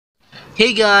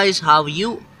Hey guys, how are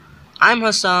you? I'm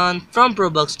Hassan from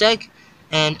Probux Tech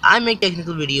and I make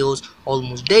technical videos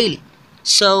almost daily.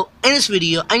 So in this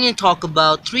video I'm going to talk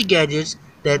about 3 gadgets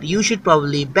that you should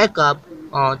probably back up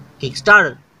on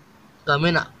Kickstarter.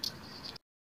 Coming up.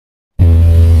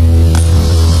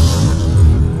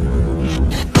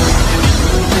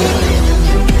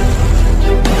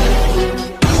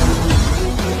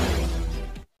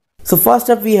 So first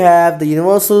up we have the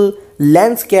Universal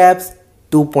Lens Caps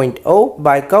 2.0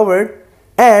 by Covered,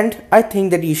 and I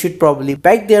think that you should probably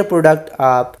back their product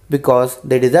up because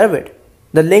they deserve it.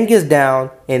 The link is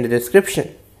down in the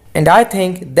description. And I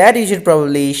think that you should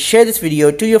probably share this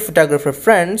video to your photographer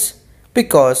friends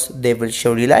because they will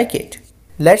surely like it.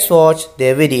 Let's watch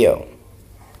their video.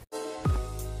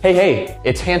 Hey,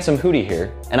 it's Handsome Hootie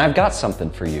here, and I've got something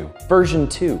for you. Version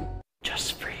 2,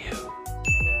 just for you.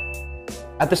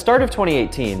 At the start of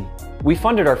 2018, we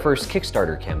funded our first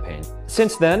Kickstarter campaign.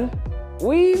 Since then,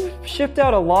 we've shipped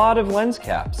out a lot of lens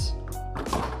caps.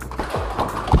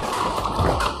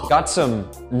 Got some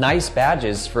nice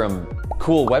badges from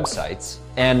cool websites,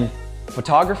 and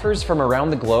photographers from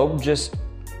around the globe just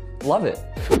love it.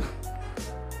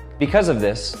 Because of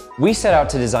this, we set out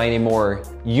to design a more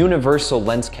universal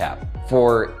lens cap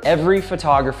for every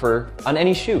photographer on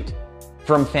any shoot.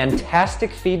 From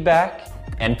fantastic feedback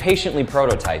and patiently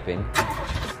prototyping,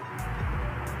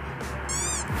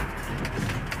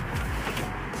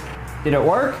 did it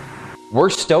work? We're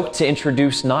stoked to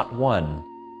introduce not one,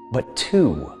 but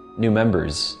 2 new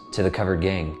members to the Covered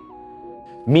gang.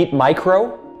 Meet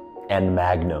Micro and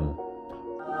Magnum.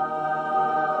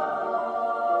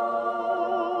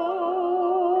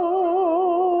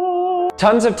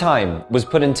 Tons of time was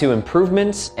put into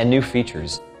improvements and new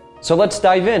features. So let's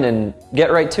dive in and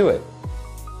get right to it.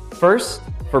 First,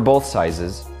 for both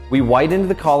sizes, we widened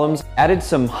the columns, added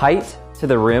some height to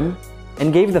the rim,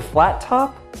 and gave the flat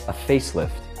top a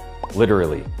facelift,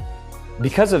 literally.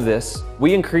 Because of this,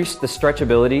 we increased the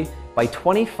stretchability by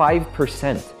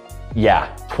 25%.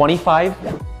 Yeah, 25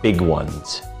 big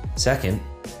ones. Second,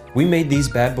 we made these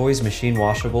bad boys machine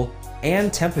washable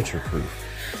and temperature proof,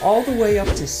 all the way up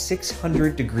to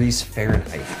 600 degrees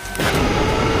Fahrenheit.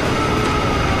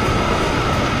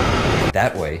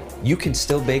 That way, you can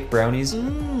still bake brownies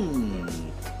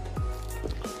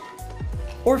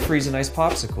or freeze a nice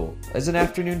popsicle as an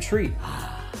afternoon treat.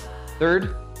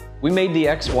 Third, we made the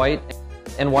X white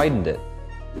and widened it,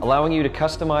 allowing you to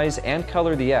customize and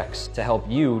color the X to help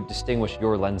you distinguish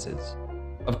your lenses.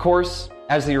 Of course,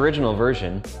 as the original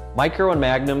version, Micro and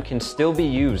Magnum can still be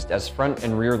used as front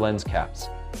and rear lens caps,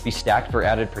 be stacked for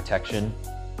added protection.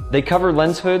 They cover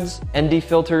lens hoods, ND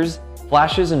filters,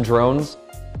 flashes, and drones,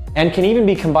 and can even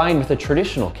be combined with a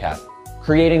traditional cap,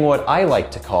 creating what I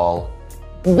like to call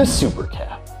the super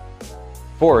cap.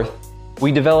 Fourth,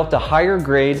 we developed a higher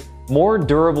grade, more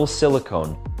durable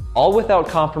silicone, all without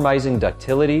compromising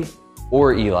ductility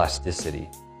or elasticity.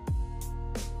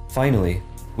 Finally,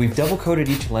 we've double-coated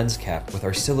each lens cap with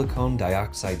our silicone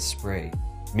dioxide spray,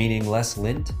 meaning less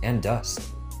lint and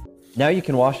dust. Now you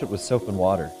can wash it with soap and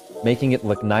water, making it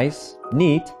look nice,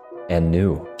 neat, and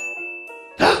new.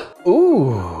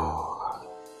 Ooh!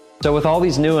 So with all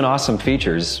these new and awesome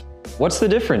features, what's the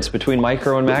difference between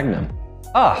Micro and Magnum?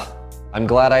 I'm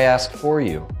glad I asked for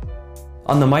you.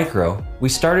 On the Micro, we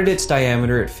started its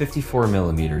diameter at 54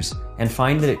 millimeters and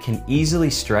find that it can easily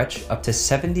stretch up to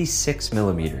 76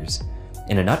 millimeters.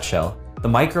 In a nutshell, the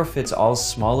Micro fits all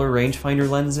smaller rangefinder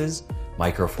lenses,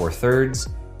 Micro Four Thirds,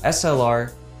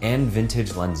 SLR, and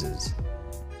vintage lenses.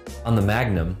 On the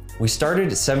Magnum, we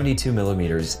started at 72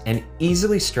 millimeters and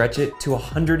easily stretch it to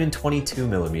 122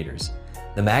 millimeters.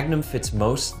 The Magnum fits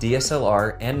most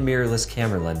DSLR and mirrorless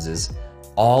camera lenses,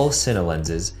 all cine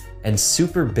lenses, and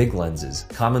super big lenses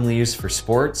commonly used for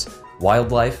sports,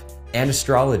 wildlife, and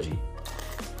astrology.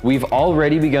 We've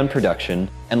already begun production,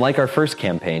 and like our first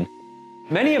campaign,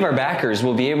 many of our backers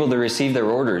will be able to receive their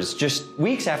orders just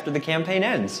weeks after the campaign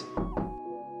ends.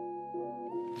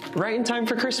 Right in time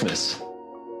for Christmas.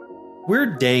 We're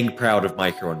dang proud of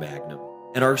Micro and Magnum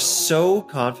and are so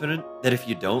confident that if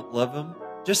you don't love them,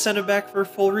 just send them back for a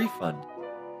full refund.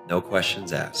 No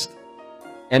questions asked.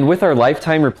 And with our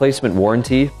lifetime replacement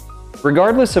warranty,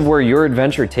 regardless of where your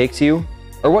adventure takes you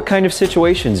or what kind of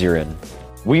situations you're in,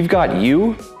 we've got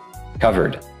you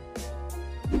covered.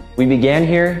 We began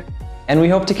here and we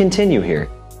hope to continue here.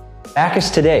 Back us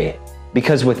today,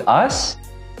 because with us,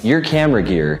 your camera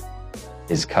gear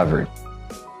is covered.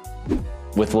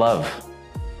 With love.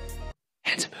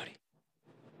 Handsome Hootie.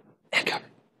 And Covered.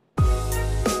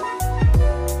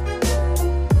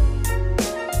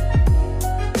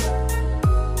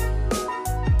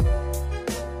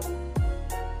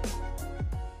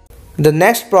 The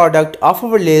next product of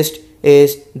our list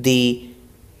is the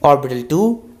Orbital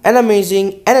 2, an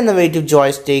amazing and innovative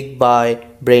joystick by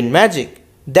Brain Magic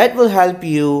that will help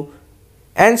you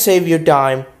and save your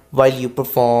time while you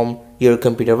perform your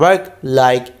computer work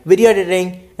like video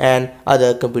editing and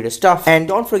other computer stuff. And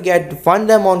don't forget to fund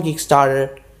them on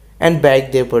Kickstarter and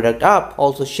back their product up.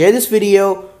 Also share this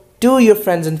video to your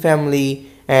friends and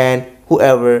family and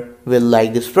whoever will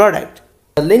like this product.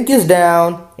 The link is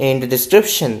down in the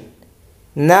description.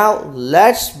 Now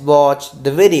let's watch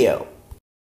the video.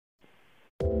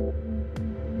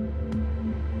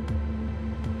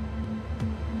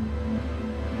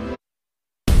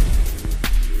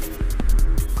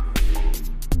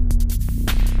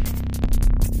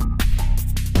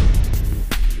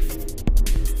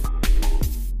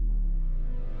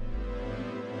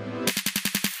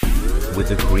 With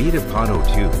the Creative Pod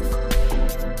 02,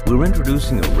 we're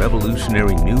introducing a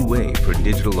revolutionary new way for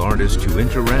digital artists to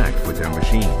interact with their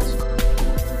machines.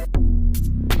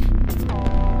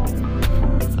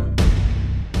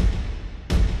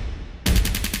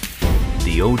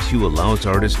 The O2 allows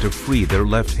artists to free their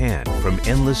left hand from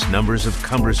endless numbers of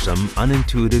cumbersome,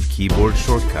 unintuitive keyboard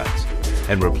shortcuts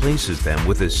and replaces them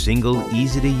with a single,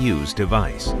 easy-to-use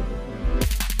device.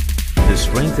 The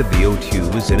strength of the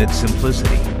O2 is in its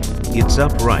simplicity. Its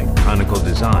upright, conical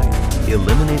design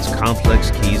eliminates complex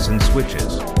keys and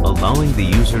switches, allowing the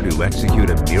user to execute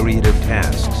a myriad of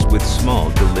tasks with small,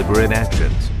 deliberate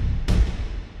actions.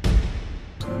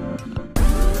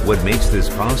 What makes this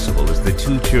possible is the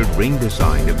two-tiered ring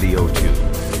design of the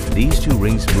O2. These two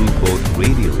rings move both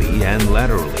radially and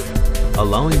laterally,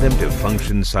 allowing them to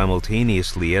function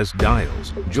simultaneously as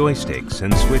dials, joysticks,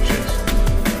 and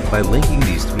switches. By linking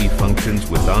these three functions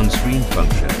with on-screen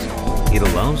functions, it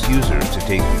allows users to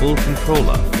take full control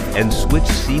of and switch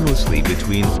seamlessly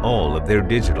between all of their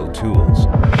digital tools.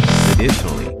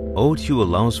 Additionally, O2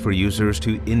 allows for users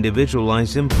to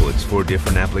individualize inputs for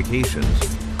different applications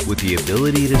with the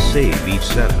ability to save each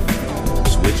setup.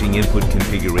 Switching input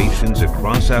configurations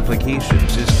across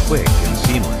applications is quick and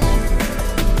seamless.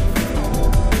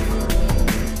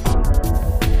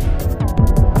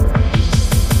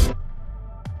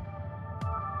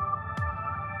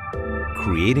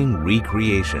 Creating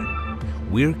recreation.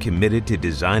 We're committed to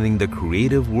designing the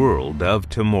creative world of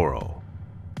tomorrow.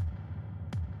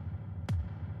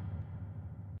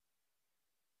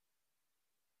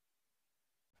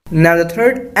 Now the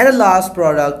third and the last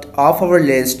product of our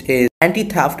list is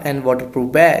anti-theft and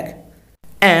waterproof bag.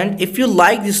 And if you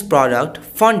like this product,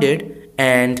 fund it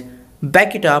and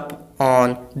back it up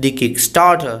on the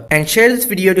Kickstarter and share this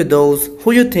video to those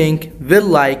who you think will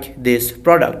like this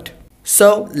product.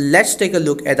 So let's take a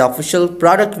look at the official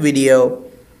product video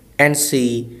and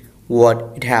see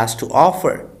what it has to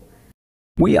offer.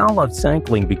 We all love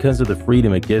cycling because of the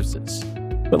freedom it gives us.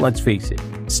 But let's face it,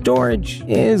 storage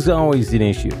is always an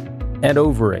issue. At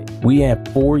Overate, we have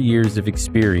 4 years of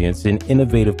experience in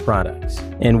innovative products,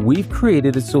 and we've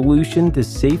created a solution to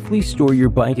safely store your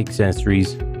bike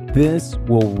accessories. This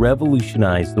will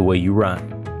revolutionize the way you ride.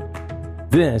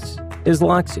 This is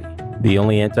Loxi, the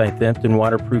only anti-theft and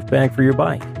waterproof bag for your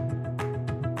bike.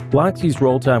 Loxi's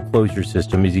roll-top closure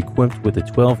system is equipped with a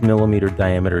 12mm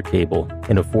diameter cable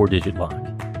and a 4-digit lock.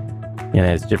 It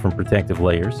has different protective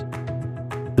layers.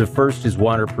 The first is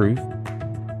waterproof,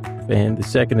 and the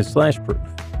second is splash-proof,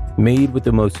 made with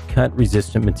the most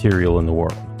cut-resistant material in the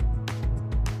world.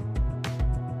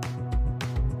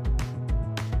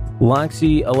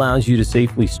 Loxi allows you to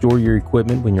safely store your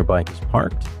equipment when your bike is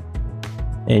parked,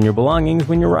 and your belongings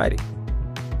when you're riding.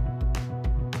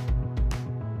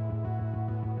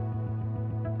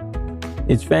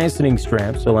 Its fastening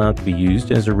straps allow it to be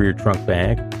used as a rear trunk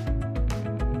bag,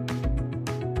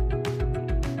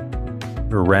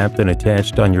 or wrapped and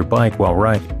attached on your bike while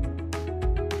riding.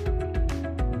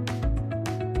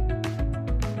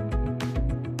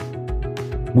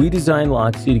 We designed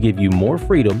Loxi to give you more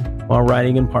freedom while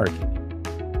riding and parking.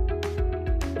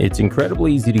 It's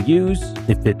incredibly easy to use,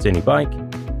 it fits any bike,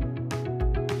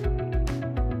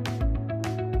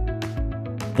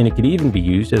 and it can even be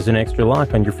used as an extra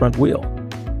lock on your front wheel.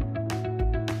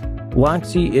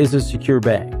 Loxi is a secure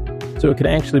bag, so it can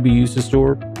actually be used to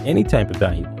store any type of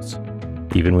valuables,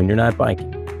 even when you're not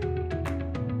biking.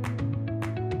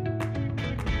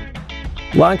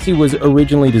 Loxi was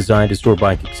originally designed to store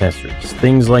bike accessories,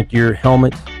 things like your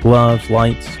helmet, gloves,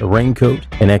 lights, a raincoat,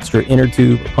 an extra inner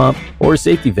tube, a pump, or a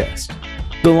safety vest.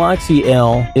 The Loxi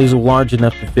L is large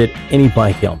enough to fit any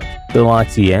bike helmet. The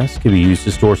Loxi S can be used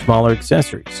to store smaller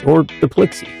accessories, or the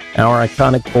Plixi, our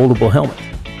iconic foldable helmet.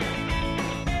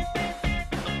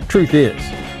 Truth is,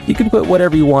 you can put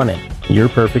whatever you want in. You're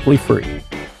perfectly free.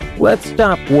 Let's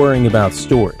stop worrying about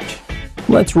storage.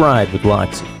 Let's ride with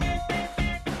Loxi.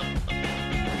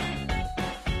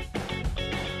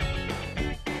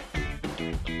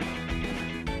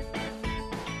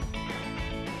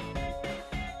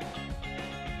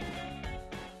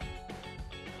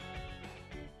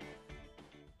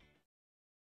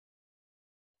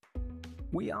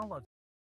 We all love